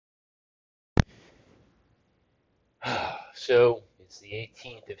So it's the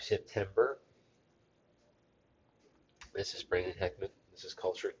 18th of September. This is Brandon Heckman. This is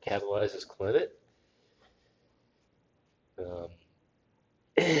Culture Catalyzes Climate.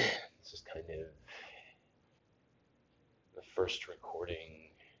 This is kind of the first recording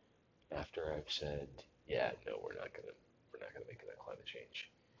after I've said, yeah, no, we're not gonna make that climate change.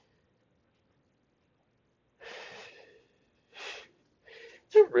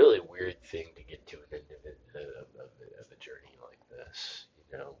 It's a really weird thing to get to an end of a journey like this.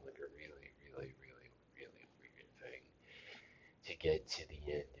 Like a really, really, really, really weird thing to get to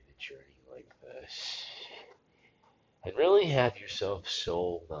the end of a journey like this and really have yourself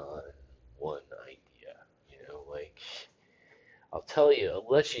sold on one idea. Like I'll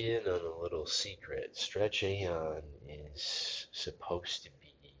let you in on a little secret. Stretch Aeon is supposed to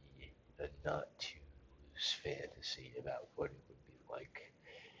be a not too loose fantasy about what it would be like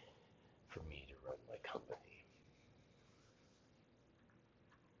for me to run my company.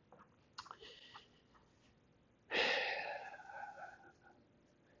 I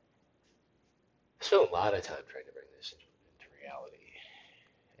spent a lot of time trying to bring this into reality,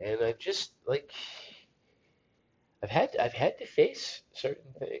 and I've had to face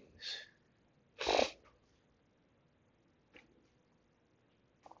certain things.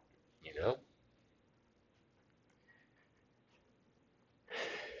 You know,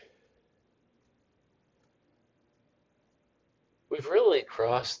 we've really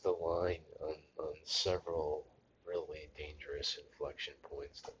crossed the line on several really dangerous inflection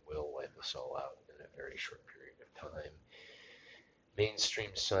points that will wipe us all out in a very short period of time.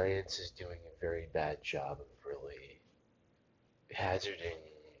 Mainstream science is doing a very bad job of really hazarding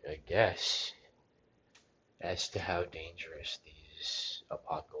a guess as to how dangerous these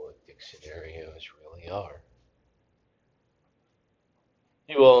apocalyptic scenarios really are.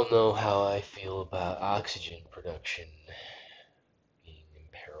 You all know how I feel about oxygen production being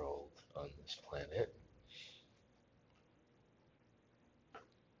imperiled on this planet.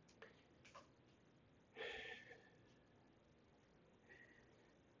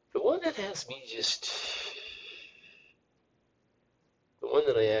 The one that has me just. The one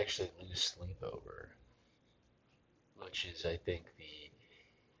that I actually lose sleep over, which is, I think, the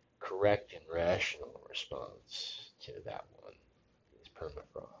correct and rational response to that one, is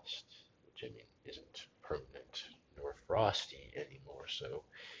permafrost, which, I mean, isn't permanent nor frosty anymore, so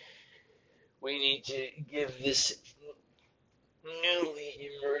we need to give this newly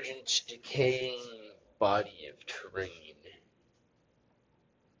emergent, decaying body of terrain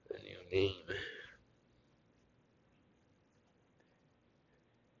a new name.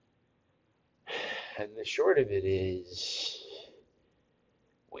 And the short of it is,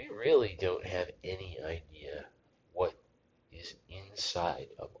 we really don't have any idea what is inside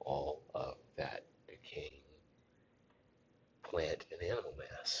of all of that decaying plant and animal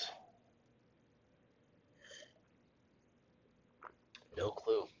mass. No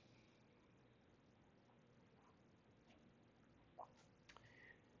clue.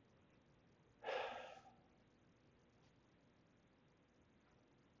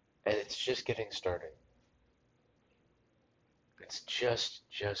 And it's just getting started. It's just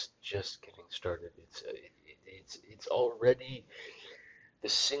getting started. It's already the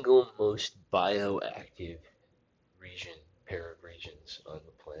single most bioactive pair of regions on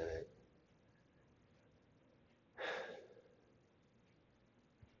the planet.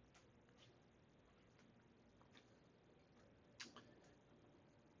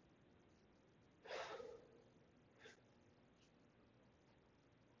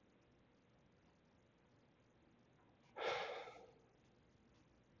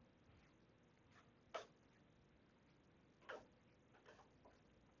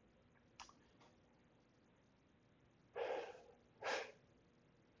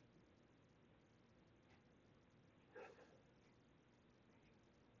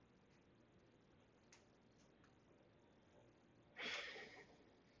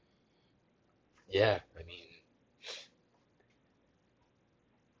 Yeah, I mean,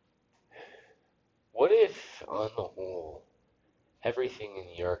 what if, on the whole, everything in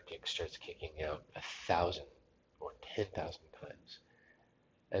the Arctic starts kicking out 1,000 or 10,000 times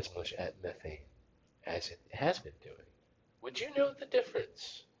as much methane as it has been doing? Would you know the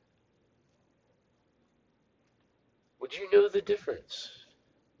difference? Would you know the difference?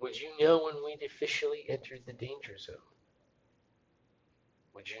 Would you know when we'd officially entered the danger zone?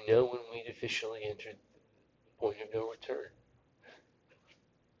 Would you know when we'd officially entered the point of no return?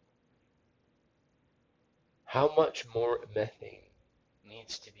 How much more methane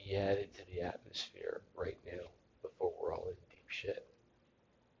needs to be added to the atmosphere right now before we're all in deep shit?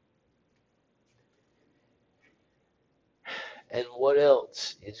 And what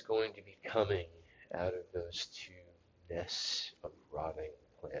else is going to be coming out of those two nests of rotting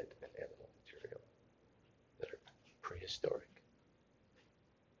plant and animal material that are prehistoric?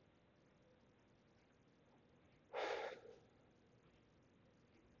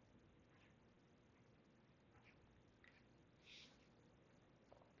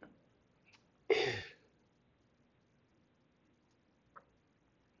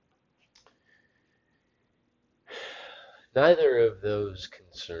 Neither of those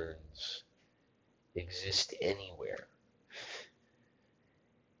concerns exist anywhere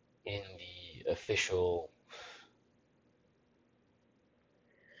in the official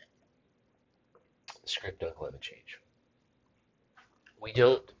script on climate change. We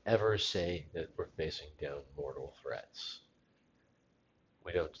don't ever say that we're facing down mortal threats.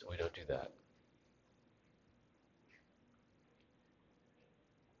 We don't do that.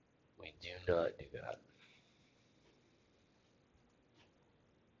 We do not do that.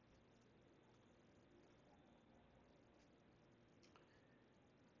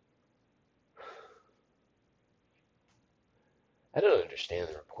 I don't understand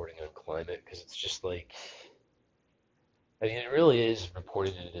the reporting on climate because it's just like, I mean, it really is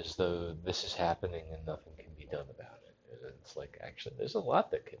reporting it as though this is happening and nothing can be done about it. And it's like, actually, there's a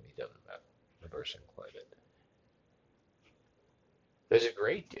lot that can be done about reversing climate. There's a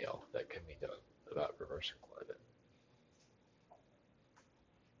great deal that can be done about reversing climate.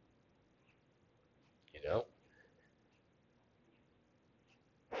 You know,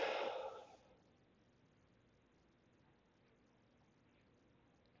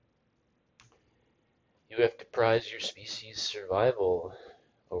 you have to prize your species' survival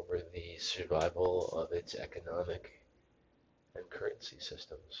over the survival of its economic and currency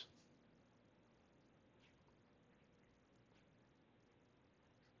systems.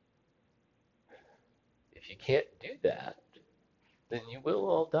 If you can't do that, then you will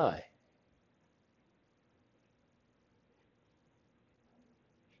all die.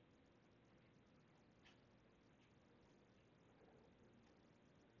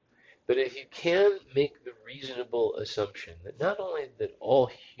 But if you can make the reasonable assumption that not only that all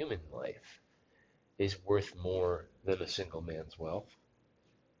human life is worth more than a single man's wealth,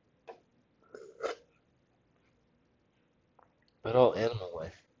 but all animal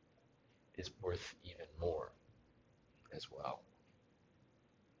life is worth even more as well.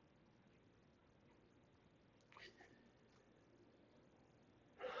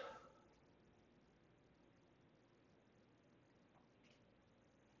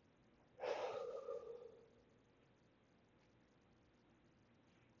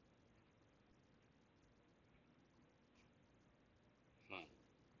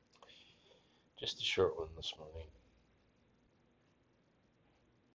 Just a short one this morning.